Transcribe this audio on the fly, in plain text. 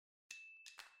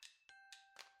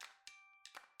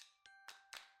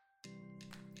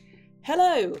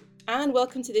Hello, and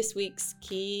welcome to this week's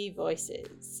Key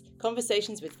Voices,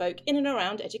 conversations with folk in and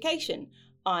around education.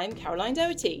 I'm Caroline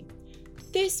Doherty.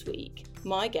 This week,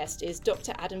 my guest is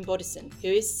Dr. Adam Bodison, who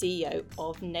is CEO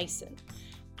of NASEN.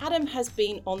 Adam has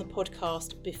been on the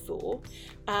podcast before,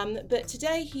 but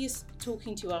today he's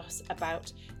talking to us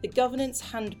about the Governance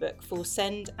Handbook for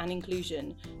SEND and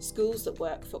Inclusion, Schools that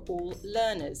Work for All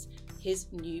Learners, his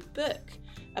new book,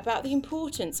 about the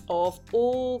importance of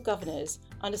all governors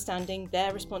understanding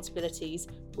their responsibilities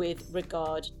with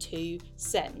regard to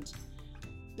SEND.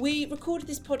 We recorded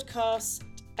this podcast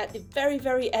at the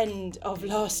very end of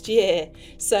last year,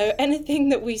 so anything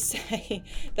that we say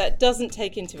that doesn't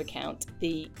take into account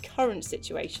the current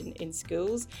situation in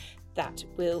schools, that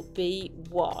will be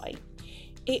why.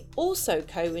 It also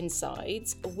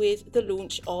coincides with the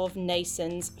launch of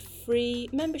NASEN's free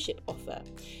membership offer.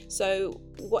 So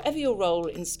whatever your role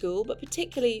in school, but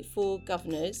particularly for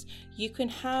governors, you can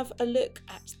have a look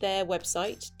at their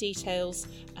website. Details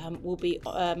will be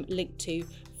linked to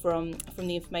from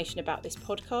the information about this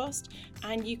podcast,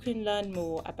 and you can learn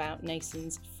more about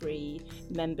NASEN's free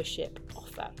membership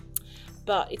offer.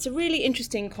 But it's a really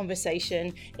interesting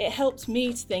conversation. It helped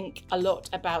me to think a lot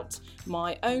about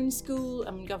my own school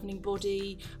and governing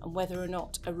body and whether or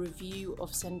not a review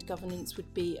of SEND governance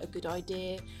would be a good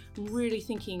idea. I'm really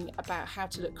thinking about how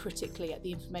to look critically at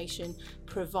the information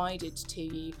provided to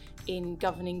you in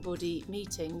governing body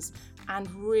meetings and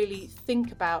really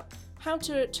think about how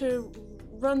to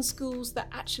run schools that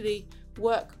actually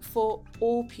work for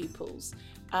all pupils.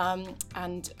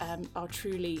 And are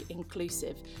truly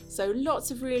inclusive. So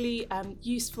lots of really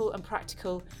useful and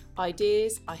practical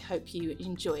ideas. I hope you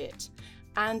enjoy it.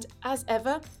 And as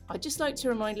ever, I'd just like to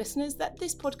remind listeners that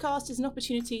this podcast is an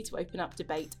opportunity to open up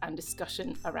debate and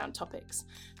discussion around topics.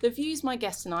 The views my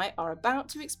guest and I are about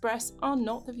to express are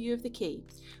not the view of the Key.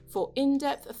 For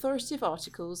in-depth authoritative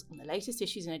articles on the latest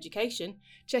issues in education,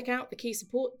 check out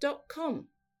thekeysupport.com.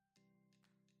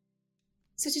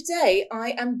 So today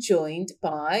I am joined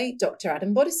by Dr.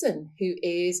 Adam Bodison, who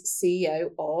is CEO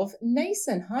of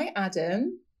NASEN. Hi,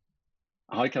 Adam.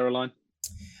 Hi, Caroline.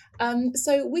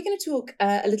 So we're going to talk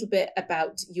a little bit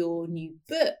about your new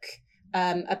book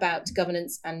about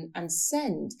governance and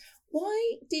SEND.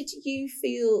 Why did you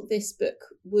feel this book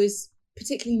was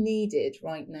particularly needed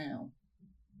right now?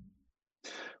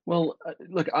 Well,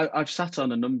 look, I've sat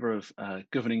on a number of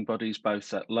governing bodies,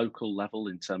 both at local level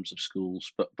in terms of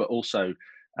schools, but also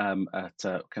at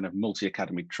kind of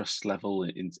multi-academy trust level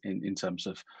in terms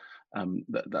of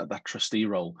that trustee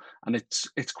role. And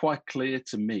it's quite clear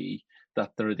to me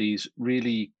that there are these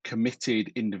really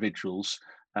committed individuals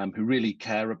who really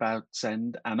care about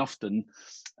SEND and often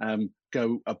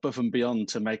go above and beyond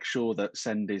to make sure that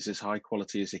SEND is as high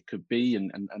quality as it could be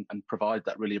and provide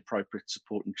that really appropriate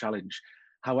support and challenge.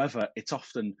 However, it's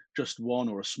often just one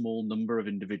or a small number of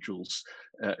individuals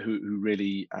who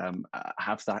really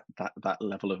have that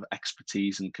level of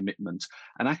expertise and commitment.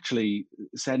 And actually,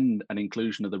 SEND and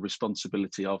inclusion are the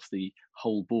responsibility of the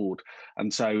whole board.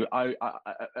 And so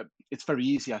it's very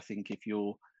easy, I think, if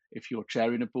you're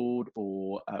chairing a board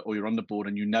or you're on the board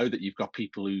and you know that you've got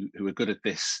people who are good at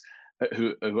this,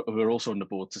 who are also on the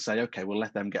board, to say, okay, well,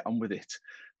 let them get on with it.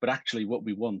 But actually what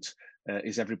we want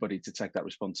is everybody to take that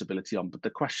responsibility on. But the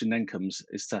question then comes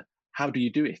is to how do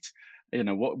you do it? You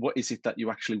know, what is it that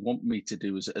you actually want me to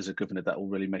do as a governor that will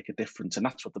really make a difference? And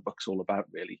that's what the book's all about,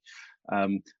 really.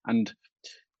 And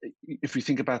if we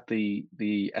think about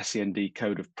the SEND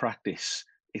code of practice,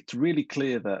 it's really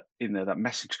clear that that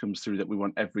message comes through that we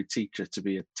want every teacher to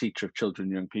be a teacher of children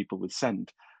and young people with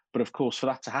SEND. But of course, for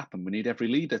that to happen, we need every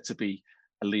leader to be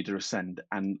a leader of SEND.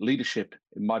 And leadership,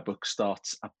 in my book,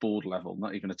 starts at board level,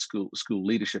 not even at school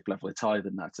leadership level. It's higher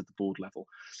than that, it's at the board level.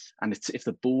 And it's if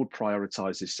the board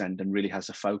prioritises SEND and really has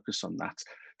a focus on that,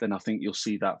 then I think you'll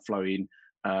see that flowing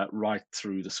right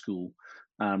through the school.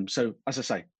 So as I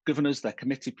say, governors, they're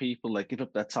committee people, they give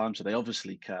up their time, so they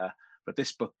obviously care. But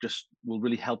this book just will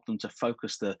really help them to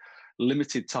focus the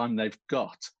limited time they've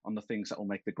got on the things that will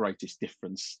make the greatest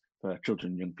difference for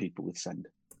children and young people with SEND.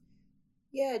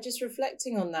 Yeah, just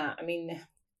reflecting on that. I mean,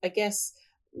 I guess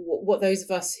what those of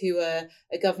us who are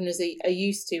governors are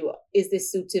used to is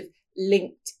this sort of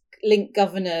link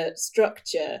governor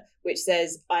structure, which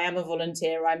says, I am a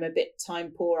volunteer, I'm a bit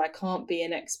time poor, I can't be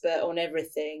an expert on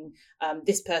everything.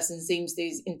 This person seems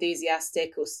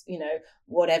enthusiastic or,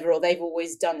 whatever, or they've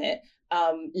always done it.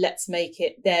 Let's make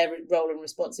it their role and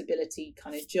responsibility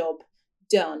kind of job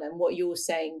done. And what you're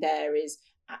saying there is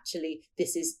actually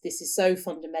this is so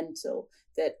fundamental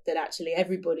that actually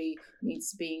everybody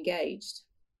needs to be engaged.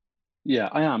 Yeah,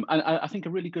 I am. And I think a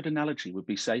really good analogy would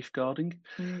be safeguarding.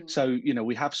 Mm. So,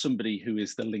 we have somebody who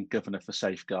is the link governor for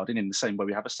safeguarding in the same way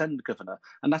we have a send governor.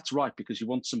 And that's right, because you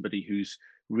want somebody who's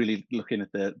really looking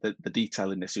at the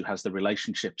detail in this, who has the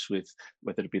relationships with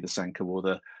whether it be the SENCO or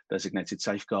the designated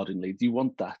safeguarding lead. You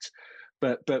want that.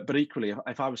 But equally,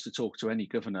 if I was to talk to any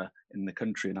governor in the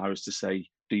country and I was to say,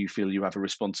 do you feel you have a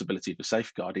responsibility for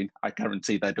safeguarding? I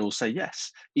guarantee they'd all say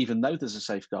yes, even though there's a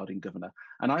safeguarding governor.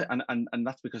 And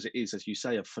that's because it is, as you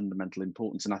say, of fundamental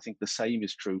importance. And I think the same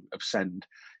is true of send.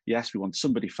 Yes, we want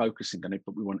somebody focusing on it,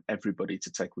 but we want everybody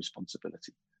to take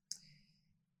responsibility.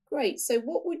 Great. So,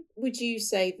 what would you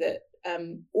say that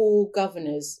all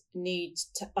governors need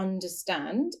to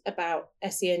understand about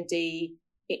SEND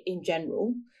in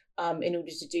general, in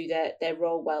order to do their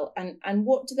role well, and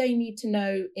what do they need to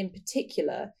know in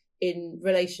particular in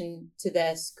relation to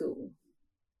their school?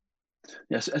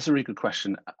 Yes, that's a really good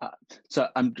question. So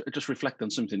I'm just reflecting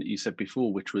on something that you said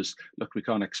before, which was, look, we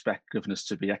can't expect governors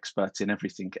to be experts in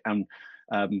everything. And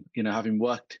having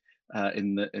worked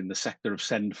in the sector of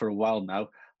send for a while now,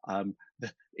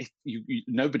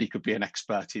 nobody could be an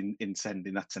expert in send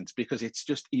in that sense, because it's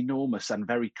just enormous and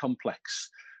very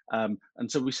complex. And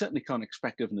so we certainly can't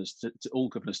expect governors all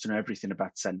governors to know everything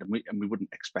about send, and we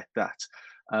wouldn't expect that.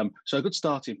 So a good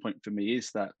starting point for me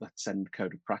is that send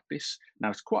code of practice. Now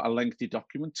it's quite a lengthy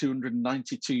document,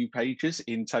 292 pages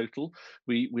in total.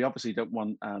 We obviously don't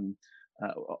want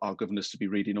our governors to be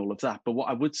reading all of that. But what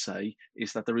I would say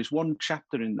is that there is one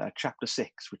chapter in there, chapter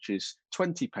 6, which is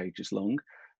 20 pages long.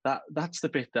 That's the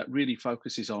bit that really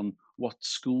focuses on what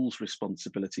schools'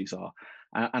 responsibilities are.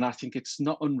 And I think it's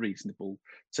not unreasonable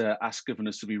to ask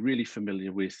governors to be really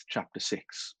familiar with chapter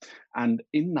 6. And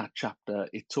in that chapter,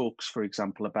 it talks, for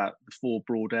example, about the 4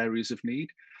 broad areas of need.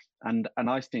 And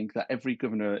I think that every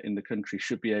governor in the country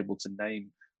should be able to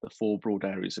name the 4 broad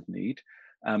areas of need.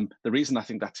 The reason I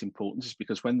think that's important is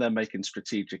because when they're making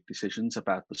strategic decisions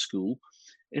about the school,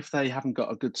 if they haven't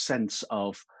got a good sense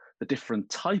of the different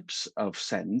types of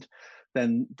send,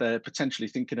 then they're potentially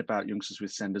thinking about youngsters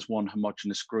with send as one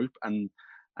homogenous group, and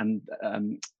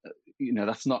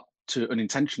that's not to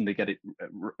unintentionally get it.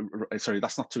 Sorry,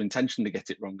 that's not to intentionally get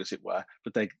it wrong, as it were.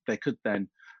 But they could then,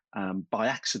 by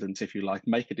accident, if you like,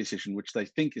 make a decision which they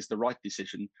think is the right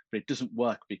decision, but it doesn't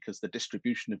work because the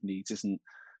distribution of needs is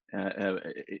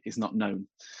not known.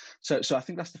 So I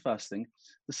think that's the first thing.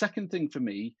 The second thing for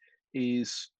me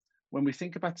is, when we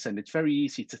think about send, it's very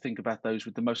easy to think about those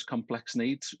with the most complex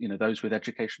needs, those with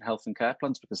education, health and care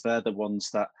plans, because they're the ones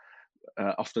that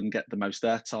often get the most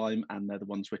airtime, and they're the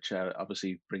ones which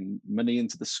obviously bring money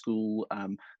into the school,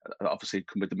 obviously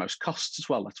come with the most costs as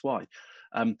well, that's why.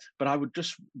 But I would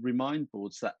just remind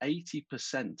boards that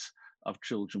 80% of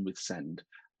children with SEND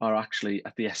are actually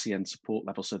at the SEN support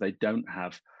level, so they don't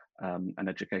have an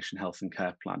education, health and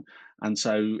care plan. And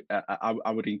so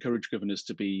I would encourage governors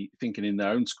to be thinking in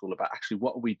their own school about actually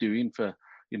what are we doing for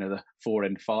the 4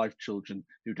 and 5 children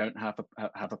who don't have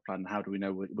a plan. How do we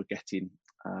know we're getting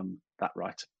that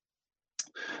right?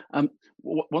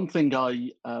 One thing I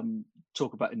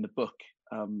talk about in the book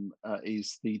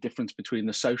is the difference between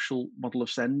the social model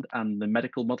of send and the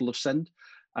medical model of send.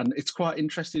 And it's quite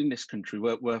interesting in this country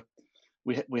where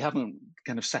we haven't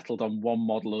kind of settled on one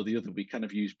model or the other. We kind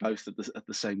of use both at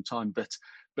the same time. But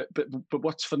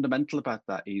what's fundamental about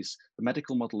that is the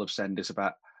medical model of send is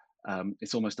about,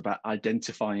 it's almost about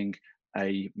identifying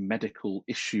a medical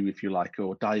issue, if you like,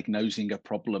 or diagnosing a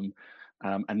problem,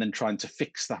 and then trying to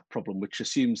fix that problem, which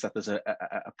assumes that there's a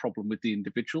problem with the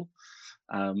individual.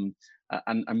 And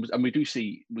we do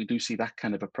see that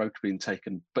kind of approach being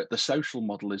taken. But the social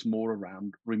model is more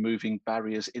around removing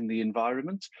barriers in the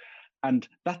environment. And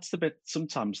that's the bit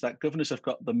sometimes that governors have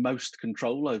got the most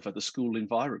control over, the school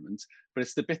environment, but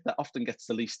it's the bit that often gets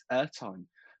the least airtime.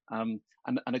 And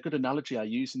a good analogy I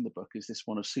use in the book is this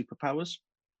one of superpowers.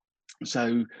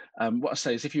 So what I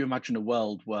say is, if you imagine a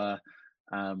world where,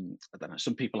 I don't know,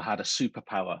 some people had a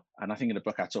superpower, and I think in the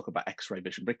book I talk about X-ray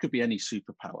vision, but it could be any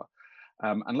superpower.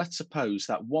 And let's suppose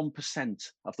that 1%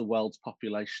 of the world's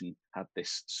population had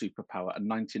this superpower and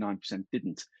 99%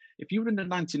 didn't. If you were in the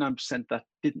 99% that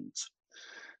didn't,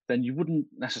 then you wouldn't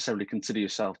necessarily consider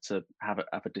yourself to have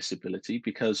a disability,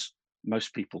 because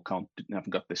most people haven't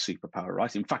got this superpower,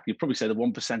 right? In fact, you'd probably say the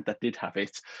 1% that did have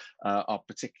it are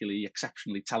particularly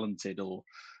exceptionally talented or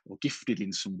gifted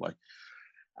in some way.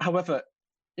 However,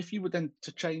 if you were then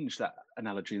to change that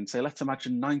analogy and say, let's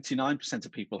imagine 99%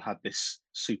 of people had this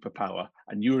superpower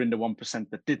and you were in the 1%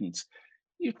 that didn't,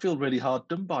 you'd feel really hard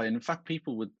done by. And in fact,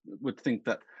 people would think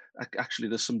that actually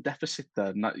there's some deficit there,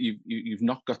 and that you've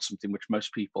not got something which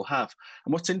most people have.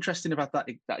 And what's interesting about that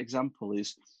example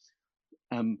is,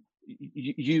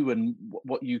 you and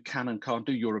what you can and can't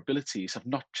do, your abilities have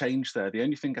not changed there. The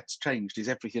only thing that's changed is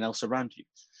everything else around you.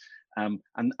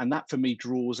 And that for me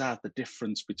draws out the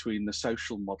difference between the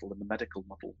social model and the medical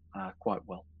model quite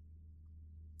well.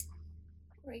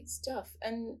 Great stuff.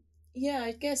 And yeah,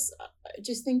 I guess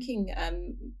just thinking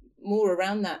more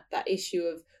around that issue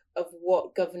of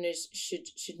what governors should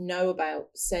know about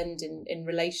SEND in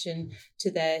relation to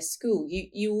their school.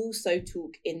 You also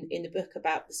talk in the book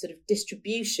about the sort of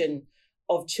distribution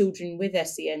of children with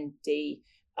SEND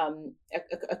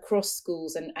across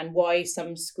schools, and why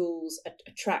some schools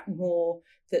attract more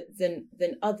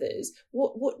than others.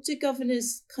 What do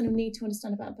governors kind of need to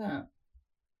understand about that?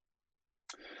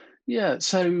 Yeah,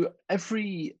 so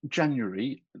every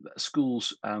January,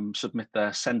 schools submit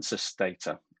their census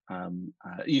data.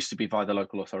 It used to be via the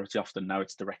local authority, often now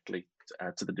it's directly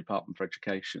to the Department for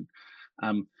Education.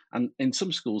 And in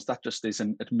some schools, that just is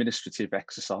an administrative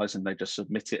exercise and they just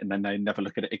submit it and then they never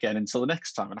look at it again until the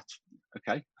next time. And that's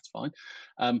okay, that's fine.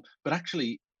 But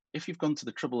actually, if you've gone to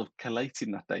the trouble of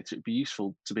collating that data, it'd be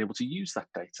useful to be able to use that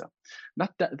data.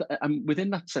 Within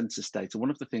that census data,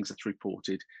 one of the things that's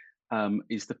reported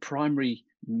is the primary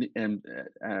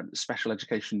special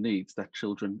education needs that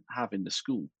children have in the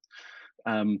school.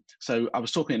 So I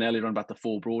was talking earlier on about the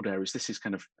four broad areas. This is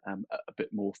kind of a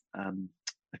bit more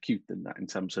acute than that in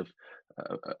terms of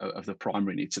the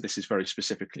primary needs. So this is very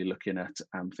specifically looking at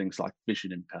things like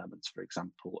vision impairments, for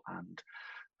example,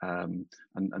 and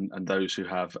those who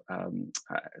have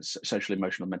social,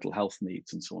 emotional, mental health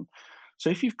needs, and so on. So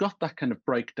if you've got that kind of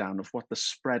breakdown of what the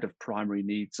spread of primary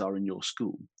needs are in your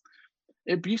school,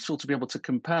 it'd be useful to be able to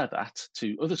compare that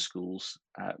to other schools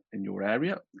in your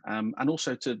area and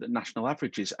also to the national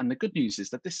averages. And the good news is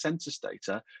that this census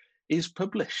data is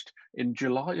published in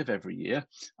July of every year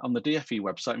on the DFE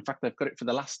website. In fact, they've got it for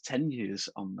the last 10 years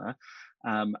on there.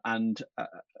 And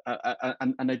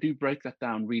they do break that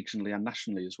down regionally and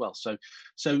nationally as well. So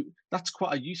that's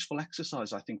quite a useful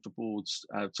exercise, I think, for boards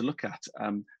to look at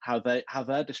how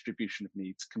their distribution of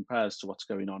needs compares to what's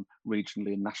going on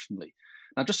regionally and nationally.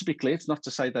 Now, just to be clear, it's not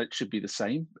to say that it should be the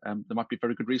same. There might be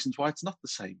very good reasons why it's not the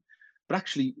same, but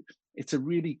actually, it's a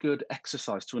really good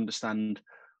exercise to understand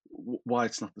why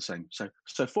it's not the same. So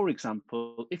for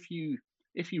example, if you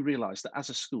realise that as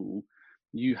a school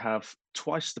you have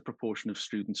twice the proportion of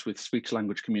students with speech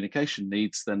language communication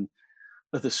needs than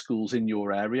other schools in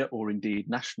your area or indeed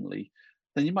nationally,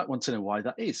 then you might want to know why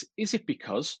that is. Is it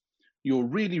because you're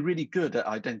really, really good at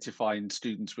identifying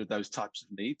students with those types of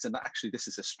needs, and actually this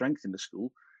is a strength in the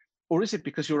school? Or is it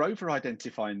because you're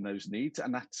over-identifying those needs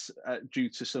and that's due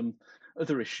to some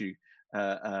other issue,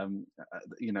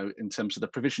 in terms of the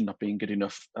provision not being good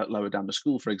enough lower down the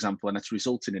school, for example, and it's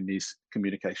resulting in these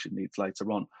communication needs later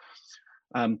on?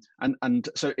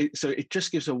 So it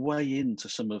just gives a way into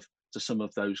some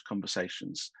of those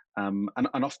conversations, and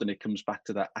often it comes back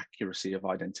to that accuracy of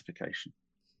identification.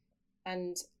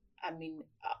 And I mean,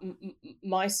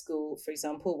 my school, for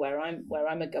example, where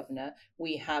I'm a governor,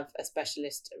 we have a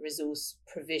specialist resource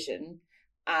provision,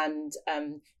 and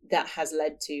that has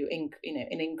led to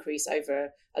an increase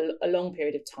over a long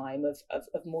period of time of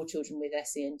more children with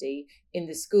SEND in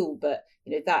the school. But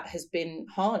that has been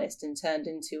harnessed and turned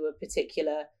into a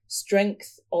particular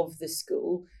strength of the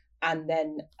school, and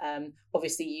then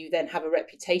obviously you then have a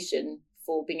reputation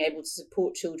for being able to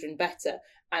support children better,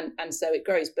 and so it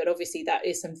grows. But obviously that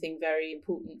is something very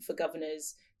important for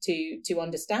governors to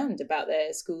understand about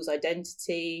their school's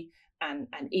identity and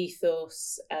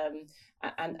ethos,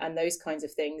 and those kinds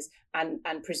of things, and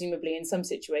presumably in some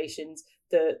situations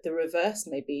the reverse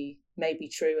may be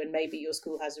true, and maybe your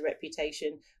school has a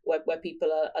reputation where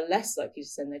people are less likely to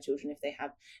send their children if they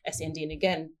have SEND. And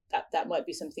again, that might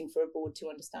be something for a board to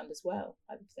understand as well,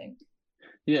 I would think.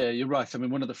 Yeah, you're right. I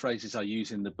mean, one of the phrases I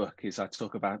use in the book is I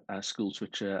talk about schools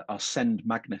which are SEND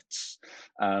magnets,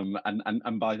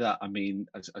 and by that I mean,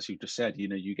 as you just said,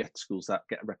 you get schools that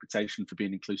get a reputation for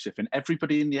being inclusive, and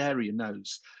everybody in the area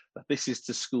knows that this is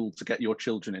the school to get your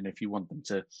children in if you want them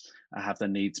to have their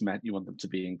needs met, you want them to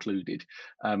be included,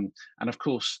 and of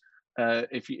course,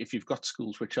 if you've got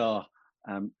schools which are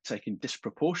taking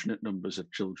disproportionate numbers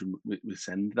of children with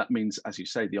SEND, that means, as you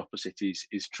say, the opposite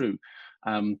is true.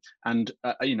 And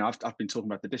I've been talking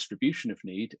about the distribution of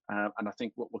need, and I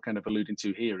think what we're kind of alluding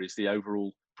to here is the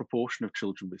overall proportion of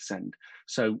children with SEND.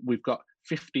 So we've got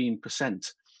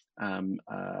 15%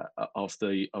 of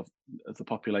the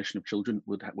population of children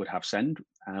would have SEND.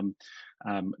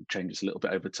 Changes a little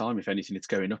bit over time. If anything, it's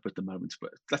going up at the moment,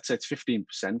 but let's say it's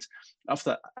 15% of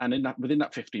that. And within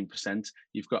that 15%,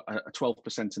 you've got a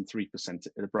 12% and 3%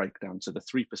 at a breakdown. So the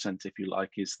 3%, if you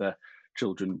like, is the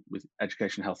children with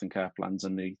education, health and care plans,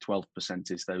 and the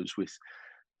 12% is those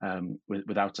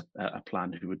without a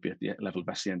plan, who would be at the level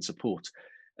of SEN support.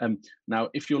 Now,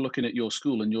 if you're looking at your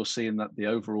school and you're seeing that the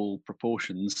overall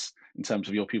proportions in terms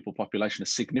of your pupil population are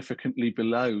significantly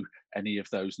below any of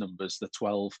those numbers, the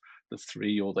 12, the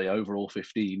 3, or the overall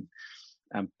 15,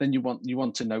 then you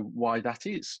want to know why that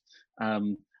is.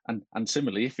 And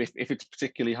similarly, if it's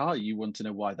particularly high, you want to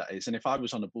know why that is. And if I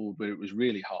was on a board where it was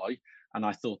really high, and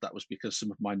I thought that was because some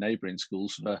of my neighbouring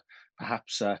schools were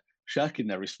perhaps shirking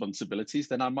their responsibilities,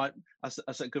 then I might, as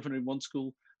a governor in one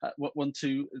school, want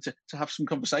to have some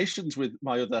conversations with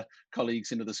my other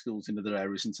colleagues in other schools in other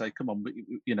areas and say, come on,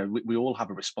 we all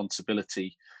have a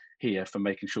responsibility here for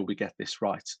making sure we get this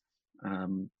right.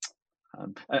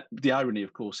 The irony,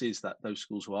 of course, is that those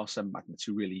schools who are SEND magnets,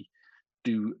 who really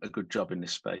do a good job in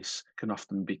this space, can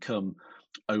often become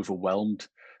overwhelmed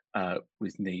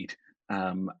with need,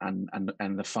 and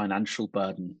the financial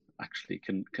burden actually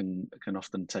can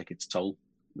often take its toll,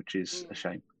 which is a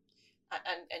shame.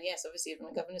 And yes, obviously from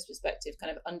a governor's perspective,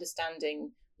 kind of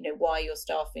understanding, why your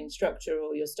staffing structure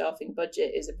or your staffing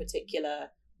budget is a particular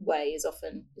way is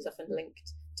often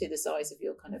linked to the size of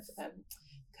your kind of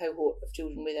cohort of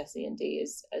children with SEND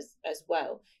as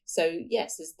well. So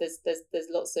yes, there's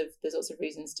lots of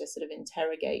reasons to sort of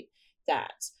interrogate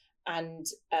that. And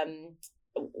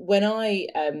when I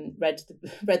read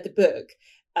the book,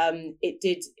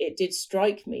 it did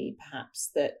strike me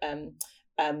perhaps that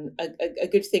a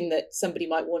good thing that somebody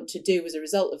might want to do as a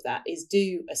result of that is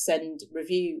do a SEND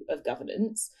review of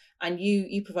governance, and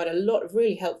you provide a lot of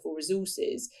really helpful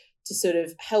resources to sort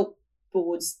of help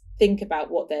boards think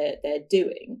about what they're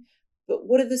doing. But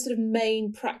what are the sort of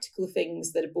main practical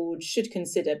things that a board should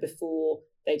consider before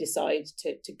they decide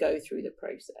to go through the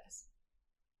process?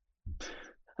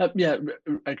 Yeah,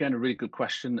 again, a really good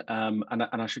question. And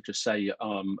I should just say,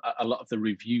 a lot of the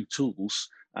review tools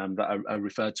that are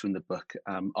referred to in the book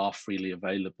are freely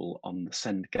available on the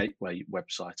SEND Gateway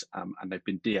website, and they've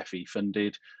been DFE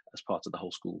funded as part of the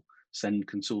whole school SEND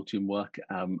consortium work.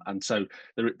 And so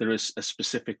there is a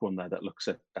specific one there that looks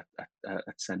at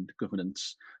SEND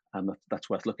governance. That's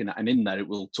worth looking at. And in there, it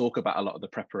will talk about a lot of the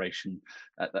preparation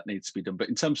that needs to be done. But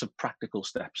in terms of practical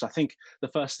steps, I think the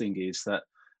first thing is that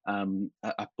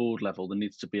at board level, there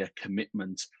needs to be a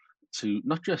commitment to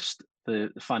not just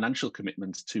the financial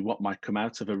commitment to what might come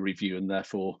out of a review and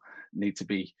therefore need to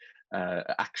be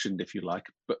actioned, if you like,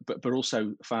 but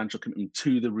also financial commitment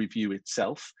to the review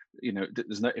itself.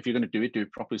 There's no, if you're going to do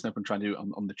it properly. There's no point trying to do it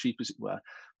on the cheap, as it were.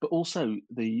 But also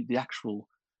the actual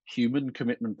human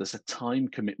commitment. There's a time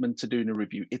commitment to doing a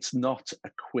review. It's not a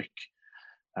quick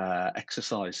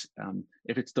exercise.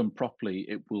 If it's done properly,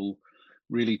 it will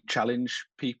really challenge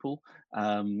people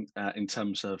in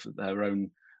terms of their own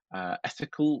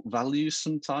ethical values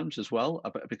sometimes as well,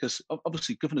 because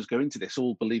obviously governors go into this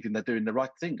all believing they're doing the right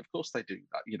thing. Of course they do.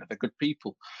 They're good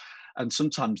people, and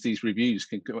sometimes these reviews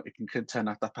can turn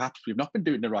out that perhaps we've not been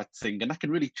doing the right thing, and that can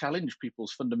really challenge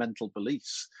people's fundamental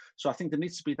beliefs. So I think there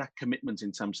needs to be that commitment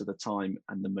in terms of the time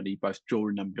and the money, both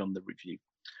during and beyond the review.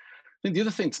 I think the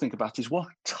other thing to think about is what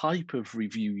type of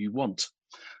review you want.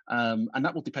 And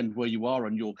that will depend where you are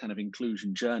on your kind of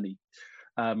inclusion journey.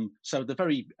 So the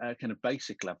very kind of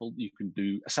basic level, you can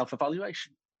do a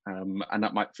self-evaluation, and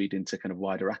that might feed into kind of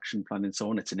wider action plan and so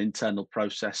on. It's an internal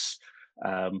process,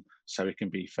 so it can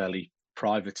be fairly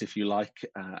private, if you like,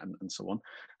 and so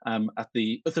on. At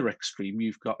the other extreme,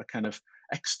 you've got a kind of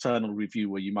external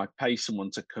review where you might pay someone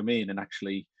to come in and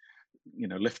actually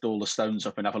lift all the stones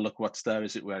up and have a look what's there,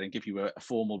 as it were, and give you a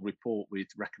formal report with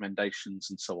recommendations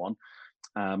and so on.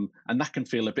 And that can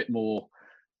feel a bit more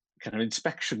kind of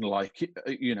inspection like,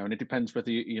 and it depends whether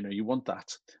you want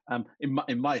that.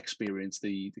 In my experience,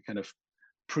 the kind of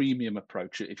premium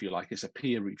approach, if you like, is a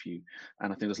peer review,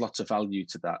 and I think there's lots of value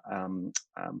to that,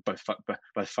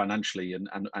 both financially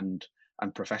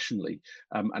and professionally.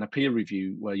 And a peer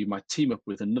review where you might team up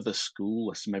with another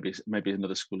school, maybe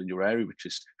another school in your area which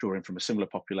is drawing from a similar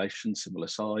population, similar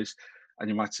size, and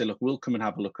you might say, look, we'll come and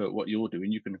have a look at what you're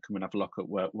doing. You can come and have a look at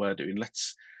what we're doing.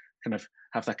 Let's kind of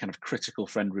have that kind of critical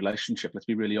friend relationship. Let's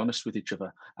be really honest with each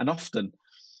other. And often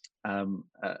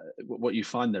what you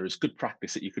find there is good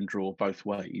practice that you can draw both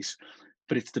ways,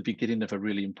 but it's the beginning of a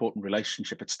really important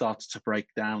relationship. It starts to break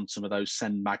down some of those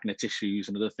SEND magnet issues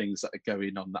and other things that are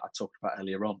going on that I talked about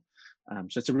earlier on.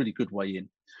 So it's a really good way in.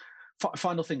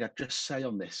 Final thing I'd just say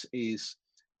on this is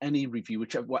any review,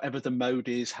 whatever the mode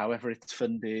is, however it's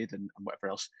funded, and whatever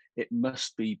else, it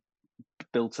must be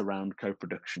built around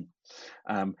co-production.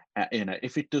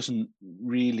 If it doesn't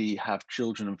really have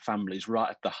children and families right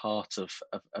at the heart of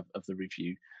the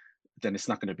review, then it's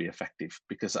not going to be effective,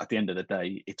 because at the end of the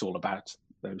day, it's all about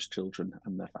those children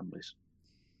and their families.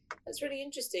 That's really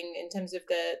interesting in terms of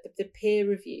the peer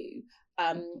review,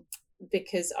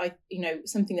 because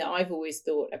something that I've always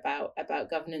thought about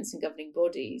governance and governing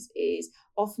bodies is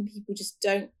often people just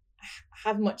don't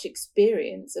have much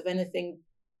experience of anything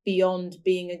beyond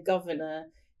being a governor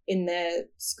in their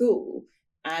school,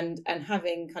 and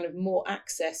having kind of more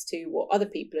access to what other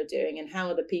people are doing and how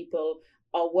other people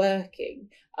are working,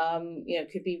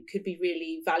 could be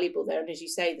really valuable there. And as you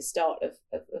say, the start of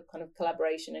kind of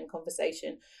collaboration and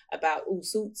conversation about all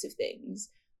sorts of things.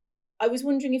 I was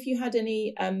wondering if you had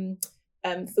any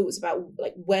thoughts about,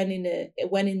 like, when in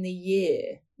the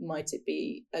year might it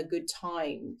be a good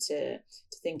time to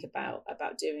think about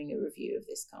doing a review of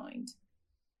this kind?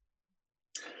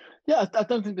 Yeah, I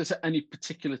don't think there's any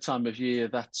particular time of year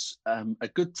that's a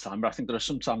good time, but I think there are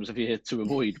some times of year to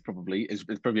avoid. Probably is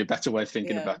probably a better way of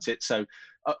thinking about it. So,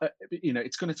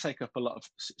 it's going to take up a lot of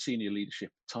senior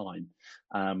leadership time,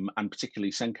 and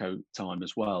particularly SENCO time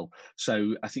as well.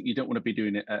 So, I think you don't want to be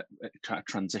doing it at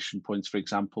transition points, for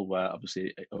example, where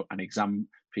obviously an exam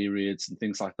periods and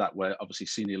things like that, where obviously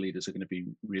senior leaders are going to be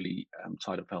really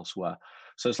tied up elsewhere.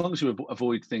 So as long as you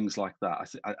avoid things like that,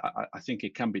 I think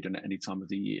it can be done at any time of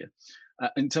the year.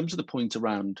 In terms of the point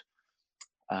around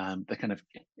the kind of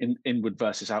inward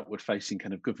versus outward facing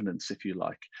kind of governance, if you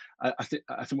like, I think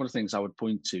one of the things I would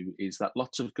point to is that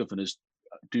lots of governors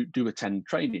do attend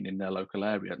training in their local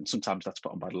area, and sometimes that's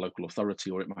put on by the local authority,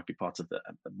 or it might be part of the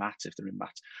MAT if they're in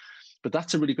MAT. But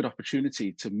that's a really good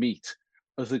opportunity to meet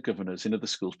other governors in other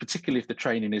schools, particularly if the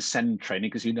training is SEND training,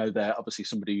 because they're obviously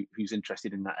somebody who's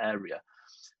interested in that area.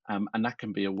 And that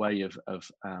can be a way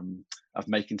of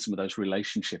making some of those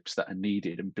relationships that are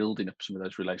needed, and building up some of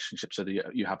those relationships so that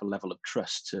you have a level of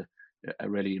trust to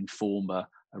really inform a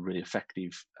really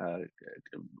effective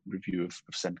review of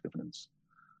SEND governance.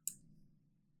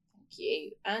 Thank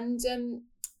you. And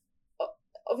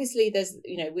obviously, there's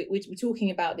we're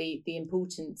talking about the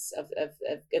importance of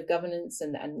governance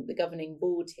and the governing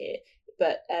board here.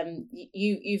 But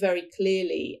you very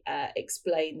clearly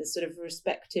explain the sort of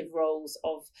respective roles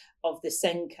of the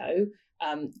SENCO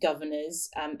governors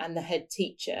and the head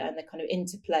teacher, and the kind of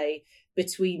interplay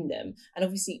between them. And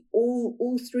obviously,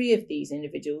 all three of these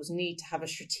individuals need to have a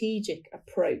strategic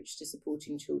approach to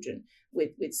supporting children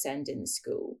with SEND in the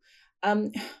school.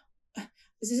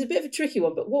 This is a bit of a tricky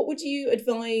one, but what would you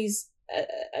advise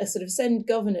a sort of SEND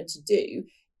governor to do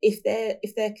if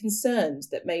they're concerned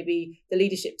that maybe the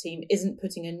leadership team isn't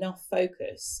putting enough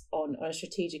focus on a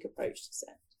strategic approach to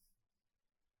SEND?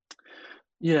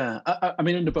 Yeah, I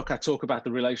mean, in the book, I talk about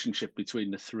the relationship between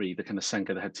the three, the kind of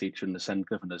SENCO, the head teacher, and the SEND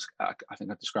governors. I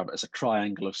think I describe it as a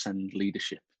triangle of SEND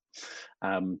leadership.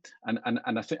 And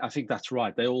I think that's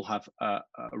right. They all have a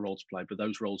role to play, but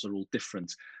those roles are all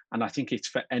different. And I think it's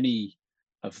for any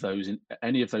of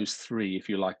those three, if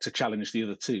you like, to challenge the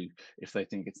other two if they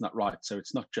think it's not right. So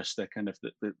it's not just the kind of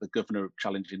the governor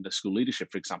challenging the school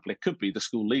leadership, for example. It could be the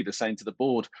school leader saying to the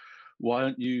board, why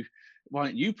aren't you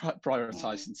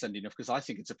prioritizing sending enough, because I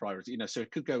think it's a priority, so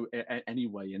it could go any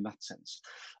way in that sense.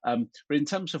 But in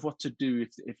terms of what to do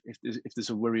if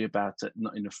there's a worry about it,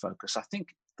 not enough focus, I think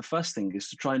the first thing is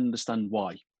to try and understand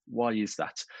why is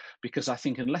that, because I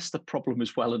think unless the problem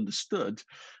is well understood,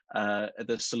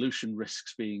 the solution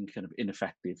risks being kind of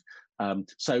ineffective.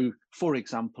 So for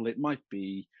example, it might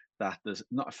be that there's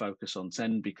not a focus on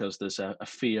SEND because there's a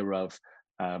fear of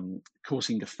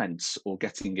causing offence or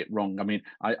getting it wrong. I mean,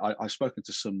 I've spoken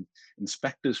to some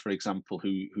inspectors, for example,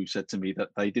 who said to me that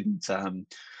they didn't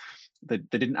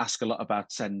ask a lot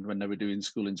about SEND when they were doing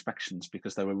school inspections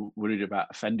because they were worried about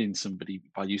offending somebody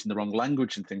by using the wrong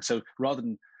language and things. So rather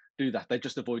than do that, they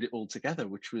just avoid it altogether,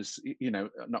 which was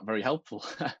not very helpful.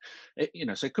 So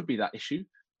it could be that issue.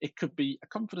 It could be a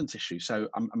confidence issue. So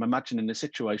I'm imagining a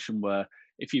situation where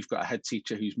if you've got a head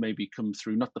teacher who's maybe come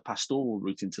through not the pastoral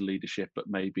route into leadership, but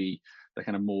maybe the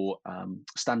kind of more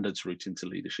standards route into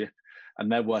leadership,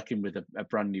 and they're working with a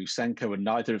brand new SENCO, and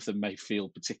neither of them may feel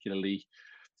particularly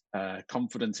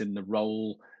confident in the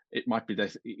role, it might be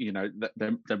that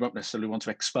they won't necessarily want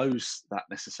to expose that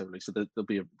necessarily. So there'll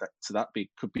be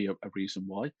could be a reason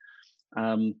why.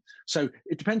 So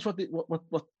it depends what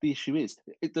the issue is.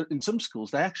 In some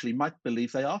schools, they actually might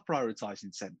believe they are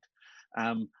prioritising SEND,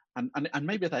 and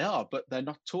maybe they are, but they're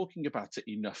not talking about it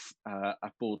enough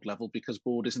at board level because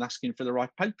board isn't asking for the right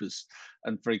papers,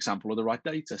 and for example, or the right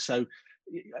data. So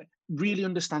really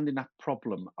understanding that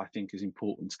problem, I think, is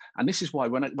important. And this is why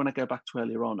when I go back to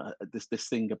earlier on, this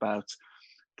thing about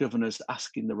governors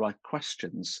asking the right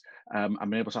questions and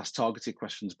being able to ask targeted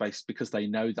questions based because they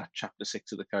know that chapter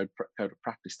 6 of the code of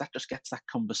practice, that just gets that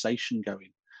conversation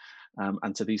going,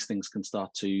 and so these things can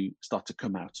start to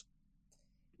come out.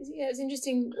 Yeah, it's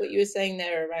interesting what you were saying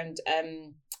there around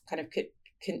kind of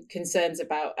concerns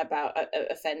about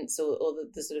offence or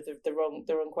the sort of the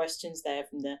wrong questions there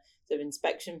from the sort of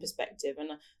inspection perspective.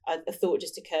 And a thought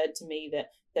just occurred to me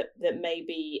that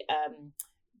maybe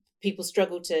people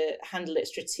struggle to handle it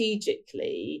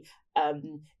strategically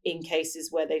in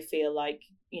cases where they feel like,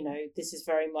 you know, this is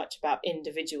very much about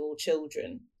individual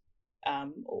children,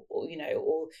 or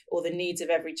the needs of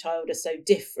every child are so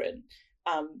different.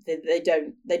 They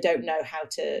don't know how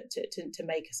to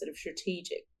make a sort of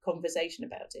strategic conversation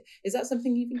about it. Is that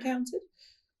something you've encountered?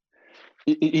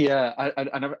 Yeah,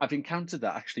 I've encountered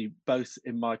that actually both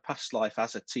in my past life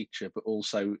as a teacher, but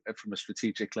also from a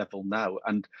strategic level now.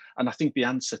 And I think the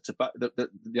answer to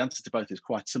the answer to both is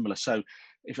quite similar. So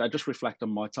if I just reflect on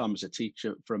my time as a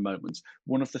teacher for a moment,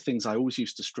 one of the things I always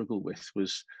used to struggle with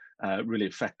was really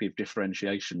effective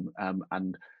differentiation,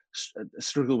 and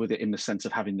struggle with it in the sense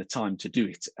of having the time to do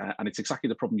it. And it's exactly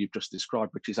the problem you've just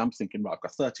described, which is I'm thinking, right, I've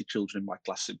got 30 children in my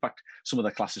class. In fact, some of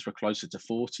the classes were closer to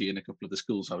 40 in a couple of the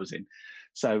schools I was in.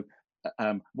 So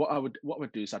what I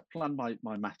would do is I'd plan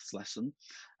my maths lesson,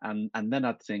 and then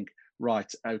I'd think, right,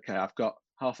 okay, I've got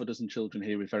half a dozen children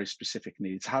here with very specific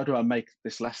needs. How do I make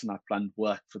this lesson I planned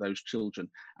work for those children?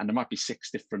 And there might be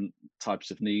 6 different types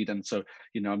of need. And so,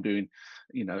 I'm doing,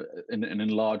 an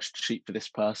enlarged sheet for this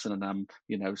person, and I'm,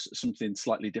 something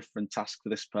slightly different task for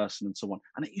this person, and so on.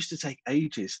 And it used to take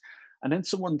ages. And then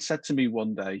someone said to me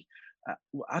one day,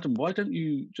 Adam, why don't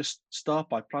you just start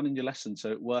by planning your lesson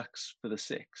so it works for the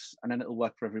 6, and then it'll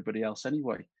work for everybody else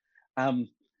anyway?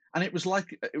 And it was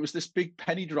like it was this big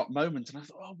penny drop moment, and I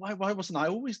thought, oh, why wasn't I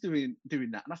always doing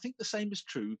that? And I think the same is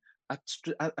true at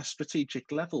a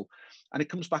strategic level, and it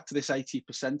comes back to this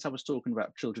 80% I was talking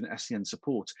about children at SEN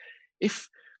support. If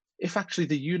actually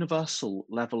the universal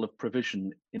level of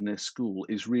provision in a school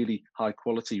is really high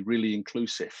quality, really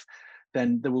inclusive,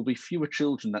 then there will be fewer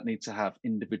children that need to have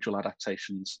individual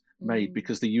adaptations made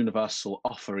because the universal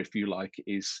offer, if you like,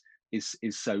 is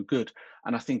so good.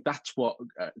 And I think that's what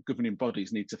governing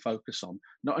bodies need to focus on.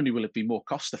 Not only will it be more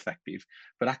cost effective,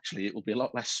 but actually it will be a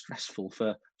lot less stressful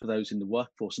for those in the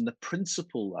workforce. And the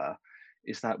principle there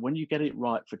is that when you get it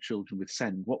right for children with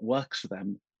SEND, what works for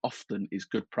them often is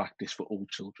good practice for all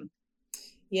children.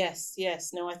 Yes.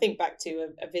 No, I think back to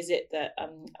a visit that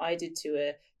I did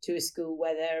to a school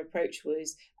where their approach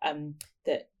was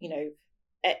that,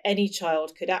 any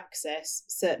child could access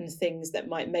certain things that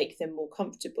might make them more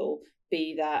comfortable,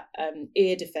 be that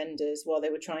ear defenders while they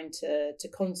were trying to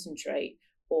concentrate,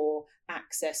 or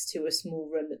access to a small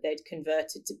room that they'd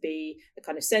converted to be a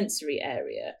kind of sensory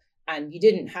area. And you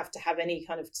didn't have to have any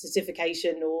kind of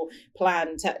certification or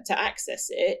plan to access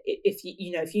it. If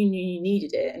you knew you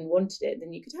needed it and wanted it,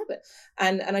 then you could have it.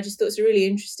 And I just thought it's a really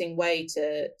interesting way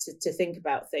to think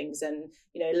about things, and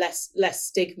less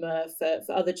stigma for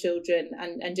other children,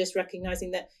 and just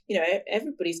recognizing that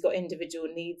everybody's got individual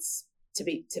needs to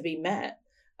be met.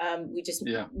 We just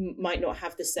might not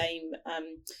have the same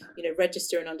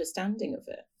register and understanding of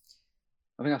it.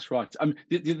 I think that's right.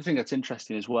 The other thing that's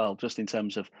interesting as well, just in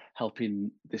terms of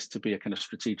helping this to be a kind of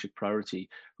strategic priority,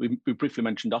 we briefly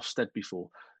mentioned Ofsted before.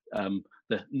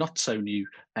 The not so new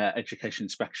education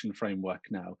inspection framework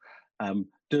now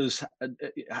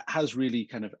has really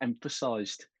kind of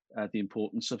emphasised the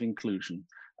importance of inclusion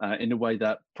in a way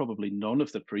that probably none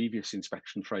of the previous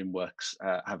inspection frameworks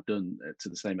have done to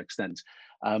the same extent.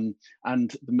 And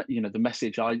the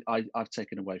message I've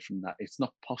taken away from that, it's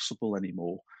not possible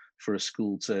anymore for a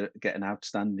school to get an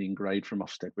outstanding grade from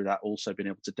Ofsted without also being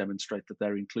able to demonstrate that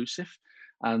they're inclusive.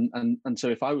 And so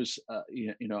if I was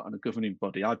on a governing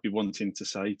body, I'd be wanting to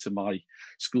say to my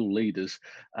school leaders,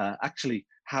 actually,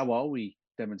 how are we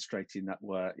demonstrating that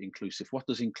we're inclusive? What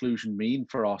does inclusion mean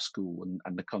for our school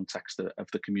and the context of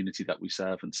the community that we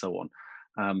serve, and so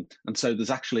on? And so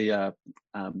there's actually a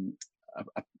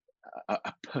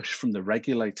push from the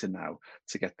regulator now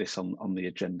to get this on the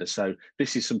agenda. So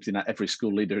this is something that every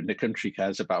school leader in the country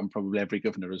cares about, and probably every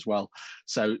governor as well.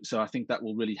 So I think that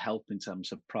will really help in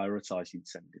terms of prioritising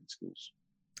SEND in schools.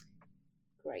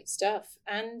 Great stuff.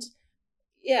 And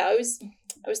yeah, I was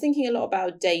thinking a lot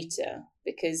about data,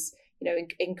 because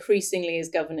increasingly as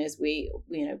governors, we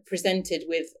presented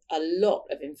with a lot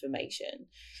of information,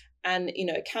 and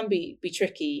it can be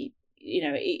tricky,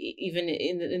 even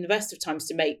in the best of times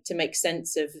to make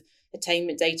sense of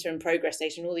attainment data and progress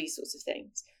data and all these sorts of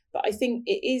things. But I think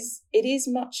it is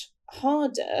much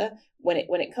harder when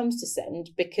it comes to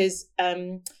SEND, because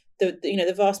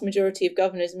the vast majority of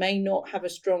governors may not have a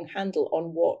strong handle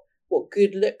on what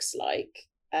good looks like.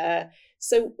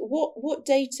 So what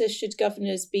data should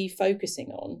governors be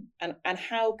focusing on, and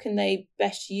how can they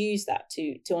best use that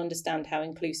to understand how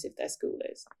inclusive their school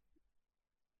is?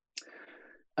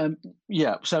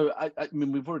 So I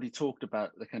mean, we've already talked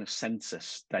about the kind of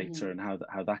census data and how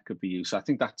that could be used. So I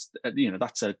think that's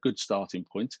a good starting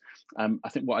point. I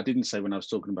think what I didn't say when I was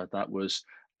talking about that was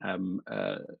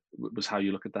how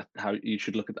you look at that, how you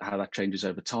should look at how that changes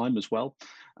over time as well.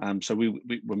 So we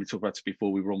when we talked about it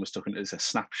before, we were almost talking as a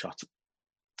snapshot.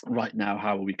 Right now,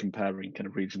 how are we comparing kind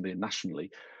of regionally and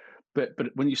nationally? But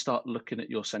when you start looking at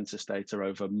your census data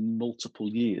over multiple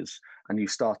years, and you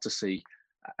start to see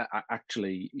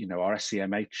actually, our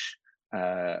SEMH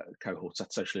cohorts,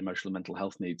 that social, emotional, mental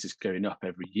health needs, is going up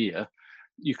every year,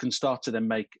 you can start to then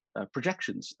make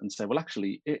projections and say, well,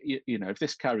 actually, if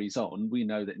this carries on, we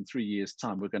know that in 3 years'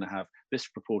 time, we're going to have this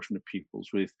proportion of pupils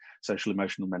with social,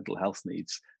 emotional, mental health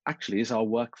needs. Actually, is our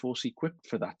workforce equipped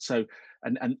for that? So,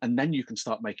 and then you can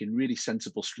start making really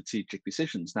sensible strategic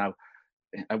decisions. Now,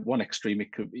 at one extreme,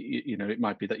 it could, it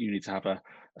might be that you need to have a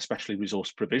specially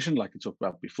resourced provision, like I talked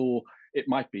about before. It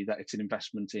might be that it's an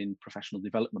investment in professional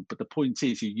development. But the point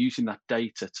is, you're using that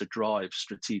data to drive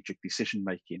strategic decision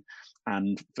making,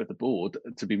 and for the board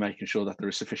to be making sure that there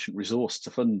is sufficient resource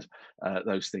to fund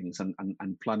those things,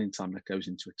 and planning time that goes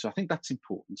into it. So I think that's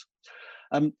important.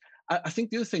 I think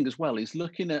the other thing as well is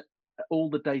looking at all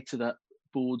the data that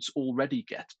boards already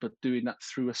get, but doing that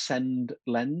through a SEND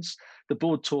lens. The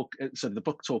book talks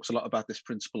a lot about this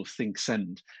principle of think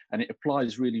SEND, and it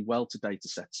applies really well to data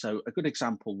sets. So a good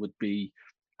example would be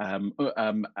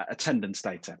attendance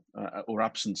data or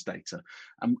absence data,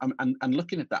 and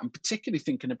looking at that, and particularly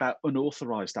thinking about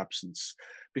unauthorized absence,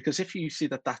 because if you see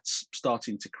that that's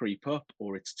starting to creep up,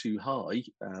 or it's too high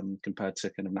compared to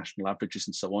kind of national averages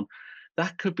and so on,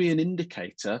 that could be an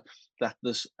indicator that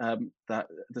that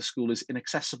the school is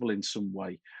inaccessible in some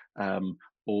way,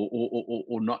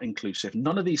 or not inclusive.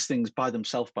 None of these things by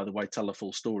themselves, by the way, tell a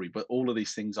full story, but all of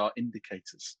these things are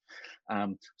indicators.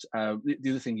 The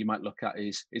other thing you might look at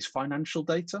is financial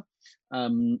data.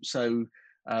 Often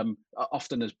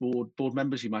as board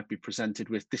members, you might be presented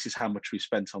with, this is how much we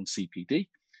spent on CPD.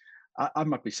 I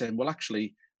might be saying, well,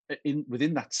 actually,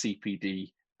 within that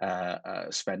CPD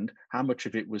spend, how much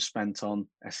of it was spent on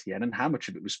SEN, and how much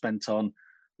of it was spent on,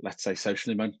 let's say,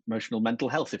 social, emotional, mental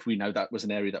health, if we know that was an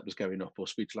area that was going up, or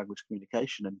speech language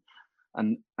communication.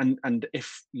 And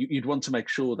if you'd want to make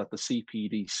sure that the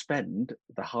CPD spend,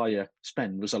 the higher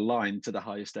spend, was aligned to the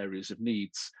highest areas of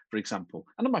needs, for example.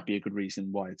 And it might be a good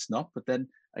reason why it's not, but then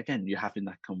again, you're having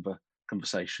that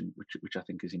conversation, which I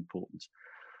think is important.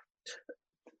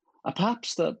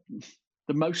 Perhaps the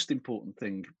most important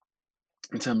thing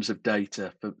in terms of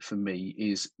data for me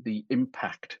is the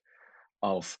impact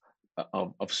of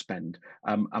spend.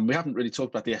 And we haven't really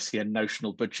talked about the SEN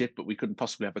notional budget, but we couldn't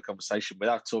possibly have a conversation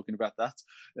without talking about that.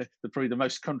 Probably the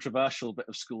most controversial bit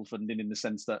of school funding, in the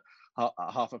sense that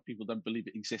half of people don't believe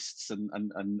it exists, and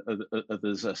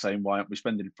others are saying, why aren't we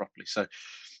spending it properly?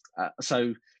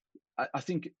 So I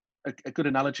think a good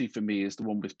analogy for me is the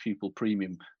one with pupil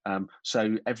premium.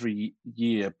 So every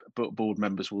year, board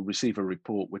members will receive a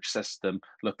report which says to them,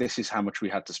 look, this is how much we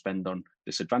had to spend on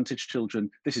disadvantaged children,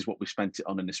 this is what we spent it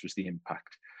on, and this was the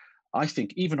impact. I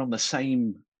think even on the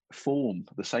same form,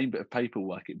 the same bit of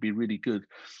paperwork, it'd be really good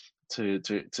to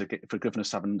get for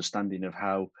governors to have an understanding of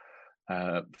how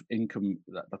income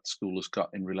that school has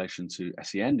got in relation to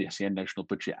SEN, the SEN national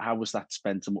budget, how was that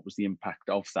spent, and what was the impact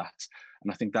of that?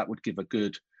 And I think that would give a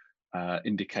good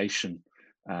indication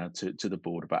to the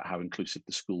board about how inclusive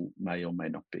the school may or may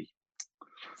not be.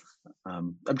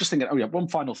 I'm just thinking, one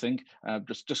final thing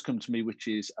just come to me, which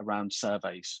is around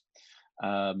surveys.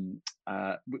 Lots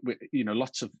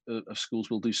of schools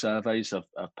will do surveys of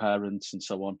parents and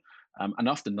so on, and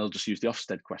often they'll just use the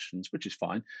Ofsted questions, which is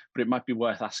fine, but it might be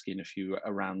worth asking a few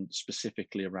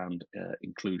specifically around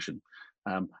inclusion.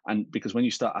 And because when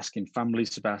you start asking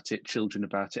families about it, children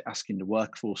about it, asking the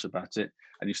workforce about it,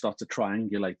 and you start to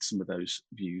triangulate some of those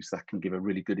views, that can give a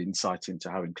really good insight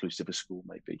into how inclusive a school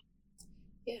may be.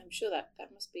 Yeah, I'm sure that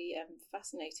must be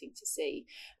fascinating to see.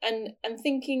 And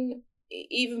thinking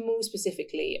even more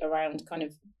specifically around kind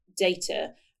of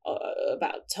data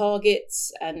about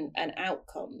targets and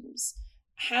outcomes,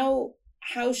 how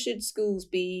how should schools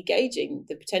be gauging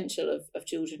the potential of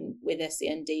children with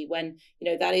SEND when,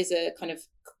 that is a kind of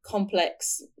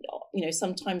complex,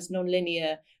 sometimes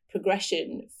non-linear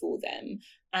progression for them,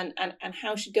 and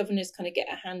how should governors kind of get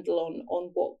a handle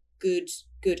on what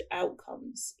good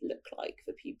outcomes look like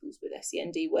for pupils with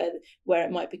SEND, where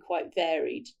it might be quite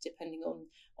varied depending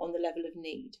on the level of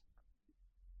need?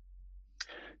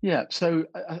 Yeah, so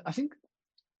I think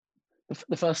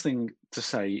the first thing to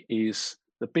say is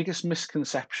the biggest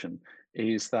misconception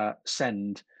is that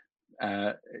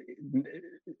uh,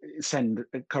 send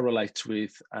correlates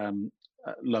with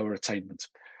lower attainment.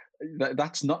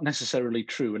 That's not necessarily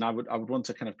true, and I would want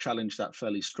to kind of challenge that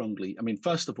fairly strongly. I mean,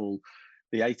 first of all,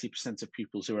 the 80% of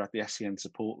pupils who are at the SEN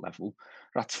support level,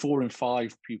 that's 4 in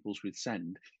 5 pupils with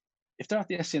SEND. If they're at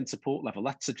the SEN support level,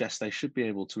 that suggests they should be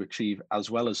able to achieve as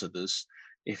well as others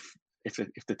if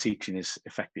if the teaching is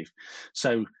effective.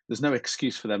 So there's no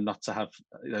excuse for them not to have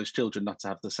those children not to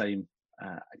have the same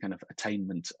kind of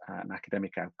attainment and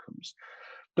academic outcomes.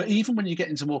 But even when you get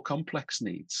into more complex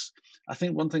needs, I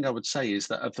think one thing I would say is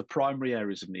that of the primary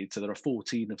areas of need, so there are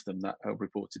 14 of them that are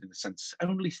reported in the census,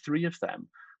 only 3 of them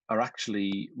are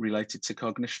actually related to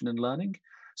cognition and learning.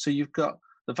 So you've got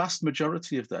the vast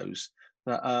majority of those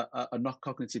that are not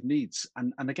cognitive needs.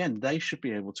 And again, they should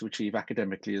be able to achieve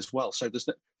academically as well. So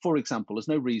for example, there's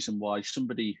no reason why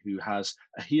somebody who has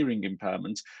a hearing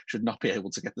impairment should not be able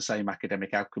to get the same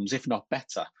academic outcomes, if not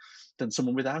better, than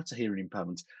someone without a hearing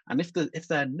impairment. And if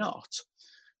they're not,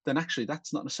 then actually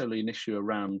that's not necessarily an issue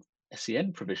around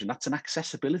SEN provision. That's an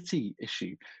accessibility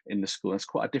issue in the school. It's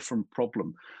quite a different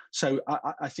problem. So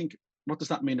I think, what does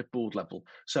that mean at board level?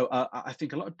 So I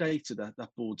think a lot of data that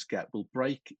boards get will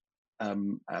break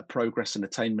progress and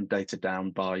attainment data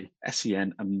down by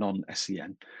SEN and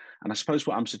non-SEN. And I suppose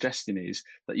what I'm suggesting is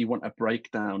that you want a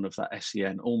breakdown of that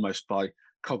SEN almost by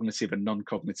cognitive and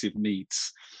non-cognitive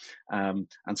needs. And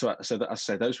so that I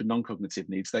say those with non-cognitive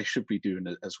needs, they should be doing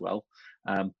it as well.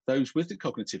 Those with the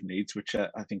cognitive needs, which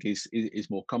I think is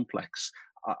more complex,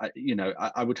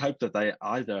 I would hope that they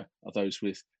either are those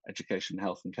with education,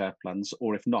 health and care plans,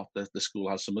 or if not, the school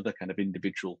has some other kind of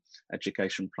individual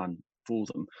education plan for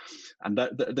them. And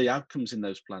the outcomes in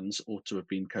those plans ought to have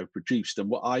been co-produced. And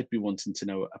what I'd be wanting to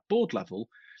know at board level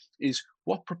is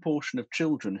what proportion of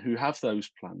children who have those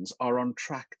plans are on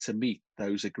track to meet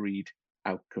those agreed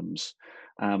outcomes.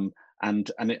 That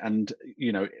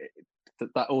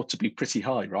ought to be pretty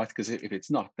high, right? Because if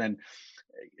it's not, then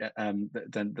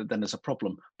there's a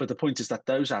problem. But the point is that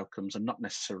those outcomes are not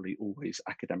necessarily always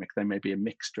academic. They may be a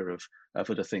mixture of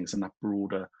other things and that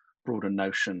broader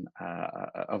notion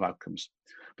of outcomes.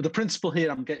 But the principle here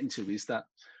I'm getting to is that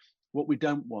what we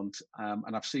don't want,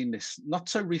 and I've seen this not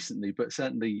so recently, but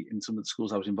certainly in some of the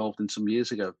schools I was involved in some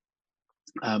years ago,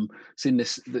 seen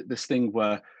this thing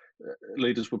where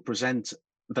leaders would present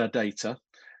their data,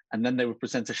 and then they would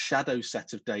present a shadow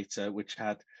set of data which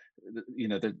had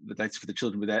the data for the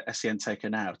children with their SEN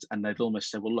taken out, and they'd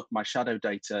almost say, well, look, my shadow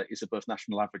data is above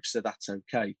national average, so that's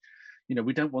okay.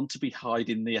 We don't want to be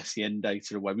hiding the SEN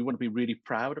data away. We want to be really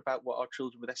proud about what our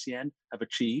children with SEN have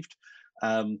achieved.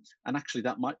 And actually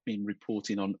that might mean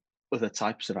reporting on other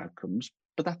types of outcomes,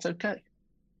 but that's okay.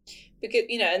 Because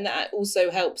and that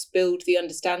also helps build the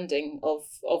understanding of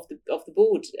the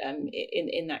board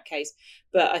in that case.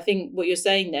 But I think what you're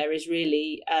saying there is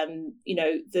really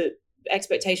the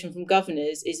expectation from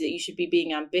governors is that you should be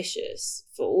being ambitious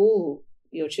for all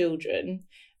your children,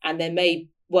 and there may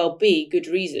well be good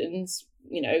reasons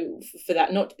for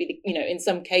that not to be in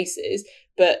some cases,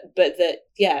 but that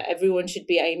everyone should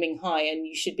be aiming high, and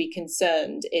you should be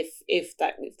concerned if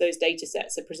those data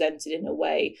sets are presented in a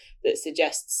way that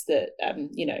suggests that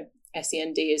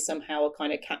SEND is somehow a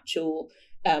kind of catch-all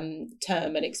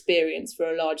term and experience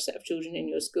for a large set of children in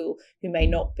your school who may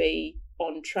not be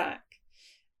on track.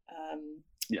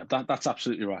 That's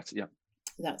absolutely right.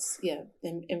 That's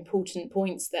important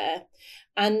points there.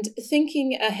 And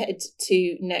thinking ahead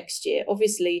to next year,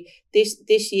 obviously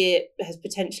this year has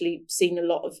potentially seen a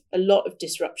lot of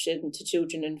disruption to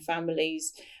children and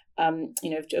families,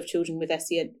 of children with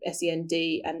SEND,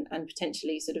 and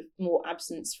potentially sort of more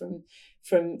absence from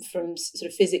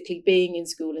sort of physically being in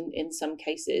school in some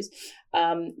cases.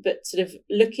 But sort of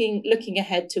looking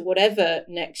ahead to whatever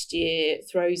next year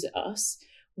throws at us,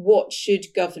 what should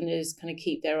governors kind of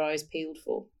keep their eyes peeled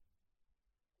for?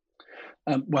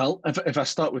 Well, if I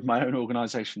start with my own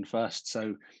organisation first,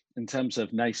 so in terms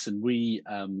of NASON, we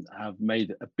have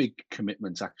made a big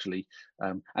commitment actually,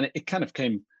 and it kind of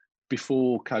came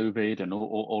before COVID and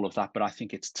all of that, but I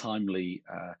think it's timely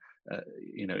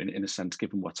in a sense,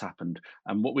 given what's happened.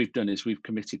 And what we've done is we've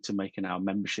committed to making our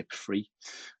membership free.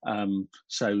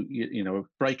 So,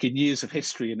 breaking years of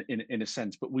history in a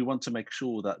sense, but we want to make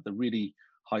sure that the really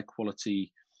high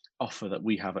quality offer that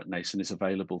we have at Nason is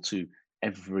available to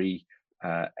everybody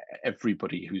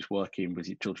who's working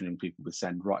with children and people with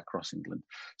SEND right across England.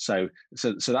 So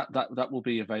that will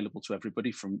be available to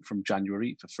everybody from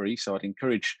January for free. So I'd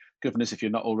encourage governors, if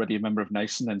you're not already a member of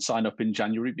Nason, then sign up in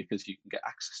January, because you can get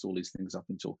access to all these things I've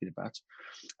been talking about.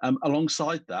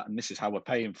 Alongside that, and this is how we're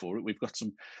paying for it, we've got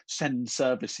some SEND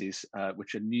services,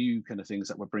 which are new kind of things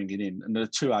that we're bringing in. And there are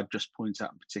two I'd just point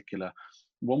out in particular.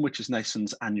 One, which is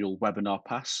Nason's annual webinar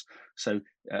pass. So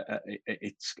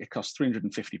it costs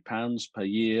 £350 per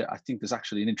year. I think there's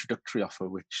actually an introductory offer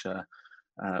which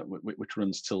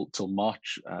runs till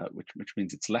March, which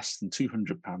means it's less than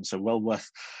 £200. So well worth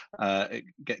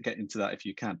get into that if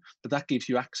you can. But that gives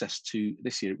you access to,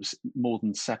 this year it was more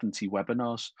than 70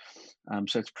 webinars.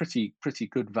 So it's pretty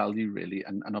good value really,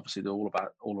 and obviously they're all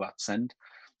about SEND.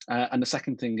 And the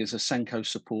second thing is a SENCO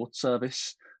support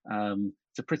service.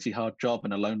 It's a pretty hard job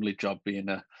and a lonely job being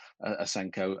a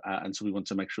SENCO, and so we want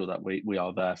to make sure that we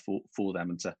are there for them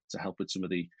and to help with some of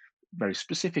the very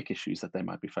specific issues that they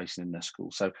might be facing in their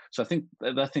school. So I think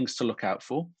they're things to look out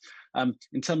for.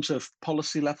 In terms of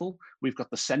policy level, we've got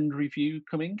the SEND review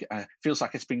coming. Feels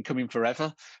like it's been coming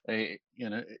forever.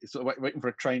 It's waiting for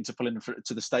a train to pull in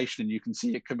to the station, and you can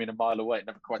see it coming a mile away. It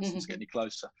never quite seems to get any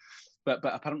closer. But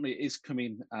apparently it is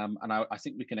coming, and I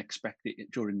think we can expect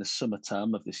it during the summer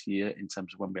term of this year in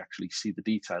terms of when we actually see the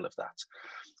detail of that.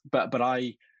 But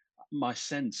my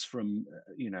sense from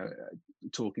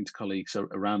talking to colleagues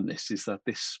around this is that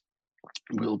this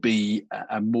will be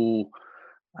a more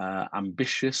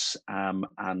ambitious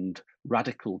and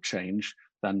radical change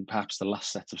than perhaps the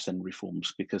last set of SEND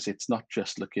reforms, because it's not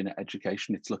just looking at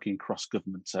education, it's looking cross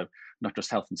government. So not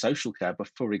just health and social care, but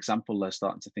for example, they're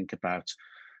starting to think about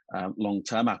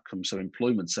long-term outcomes, so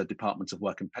employment, so Department of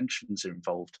Work and Pensions are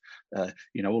involved.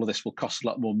 All of this will cost a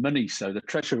lot more money, so the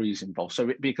Treasury is involved. So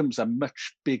it becomes a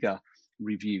much bigger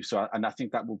review. And I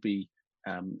think that will be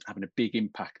having a big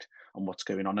impact on what's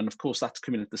going on. And of course, that's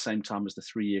coming at the same time as the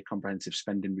 3-year comprehensive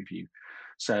spending review.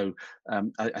 So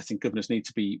I think governors need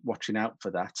to be watching out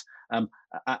for that.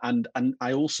 And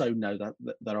I also know that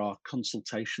there are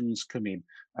consultations coming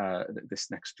this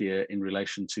next year in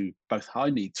relation to both high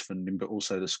needs funding, but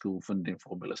also the school funding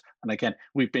formulas. And again,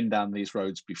 we've been down these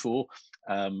roads before,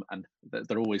 and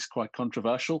they're always quite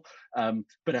controversial.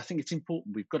 But I think it's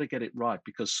important. We've got to get it right,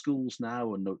 because schools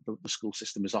now and the school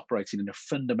system is operating in a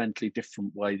fundamentally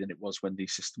different way than it was when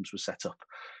these systems were set up.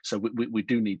 So we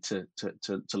do need to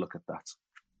look at that.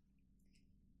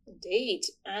 Indeed.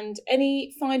 And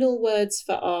any final words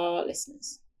for our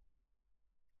listeners?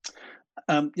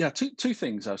 Two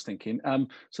things I was thinking.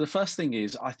 So the first thing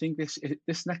is, I think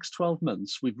this next 12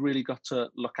 months, we've really got to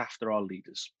look after our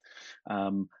leaders.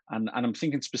 And I'm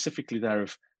thinking specifically there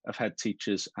of head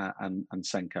teachers and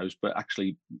SENCOs, but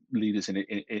actually leaders in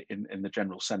the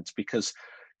general sense, because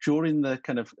during the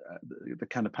kind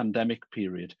of pandemic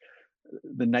period,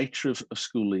 the nature of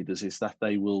school leaders is that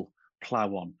they will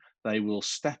plough on, they will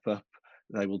step up,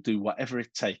 they will do whatever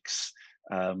it takes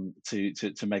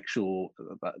to make sure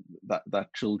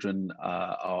that children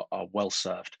are well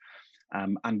served.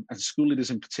 And school leaders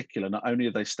in particular, not only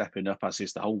are they stepping up, as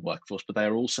is the whole workforce, but they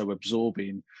are also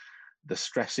absorbing the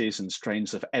stresses and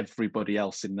strains of everybody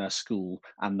else in their school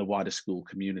and the wider school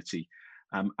community.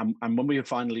 And when we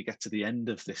finally get to the end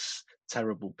of this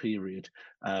terrible period,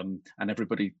 and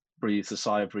everybody breathes a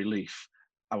sigh of relief,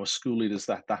 our school leaders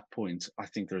at that point, I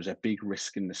think there is a big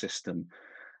risk in the system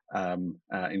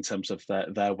in terms of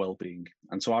their well-being.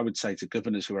 And so I would say to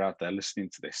governors who are out there listening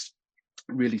to this,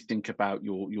 really think about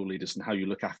your leaders and how you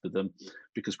look after them,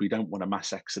 because we don't want a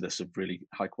mass exodus of really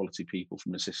high quality people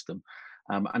from the system.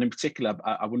 And in particular,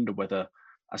 I wonder whether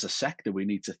as a sector we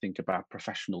need to think about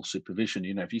professional supervision.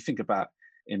 If you think about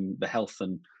in the health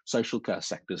and social care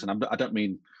sectors, and I don't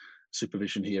mean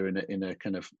supervision here in a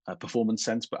kind of a performance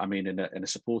sense, but I mean in a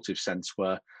supportive sense,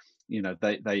 where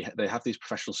they have these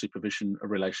professional supervision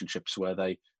relationships where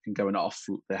they can go and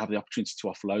they have the opportunity to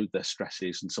offload their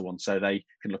stresses and so on, so they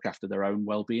can look after their own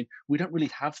well-being. We don't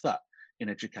really have that in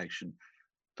education,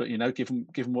 but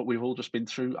given what we've all just been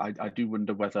through, I do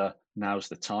wonder whether now's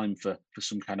the time for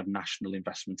some kind of national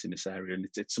investment in this area, and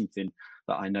it's something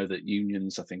that I know that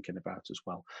unions are thinking about as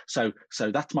well. So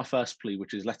that's my first plea,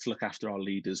 which is let's look after our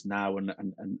leaders now and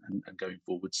going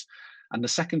forwards. And the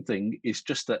second thing is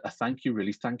just a thank you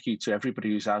to everybody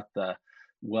who's out there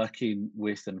working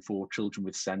with and for children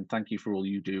with SEND. Thank you for all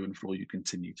you do and for all you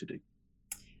continue to do.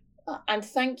 And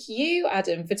thank you,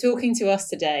 Adam, for talking to us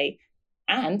today.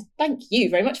 And thank you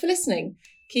very much for listening.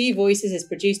 Key Voices is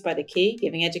produced by The Key,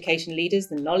 giving education leaders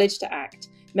the knowledge to act.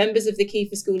 Members of The Key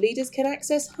for School Leaders can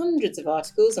access hundreds of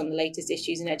articles on the latest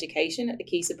issues in education at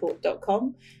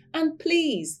thekeysupport.com. And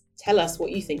please tell us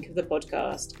what you think of the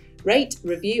podcast. Rate,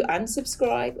 review and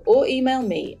subscribe, or email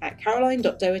me at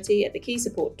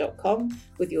caroline.doherty@thekeysupport.com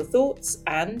with your thoughts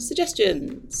and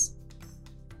suggestions.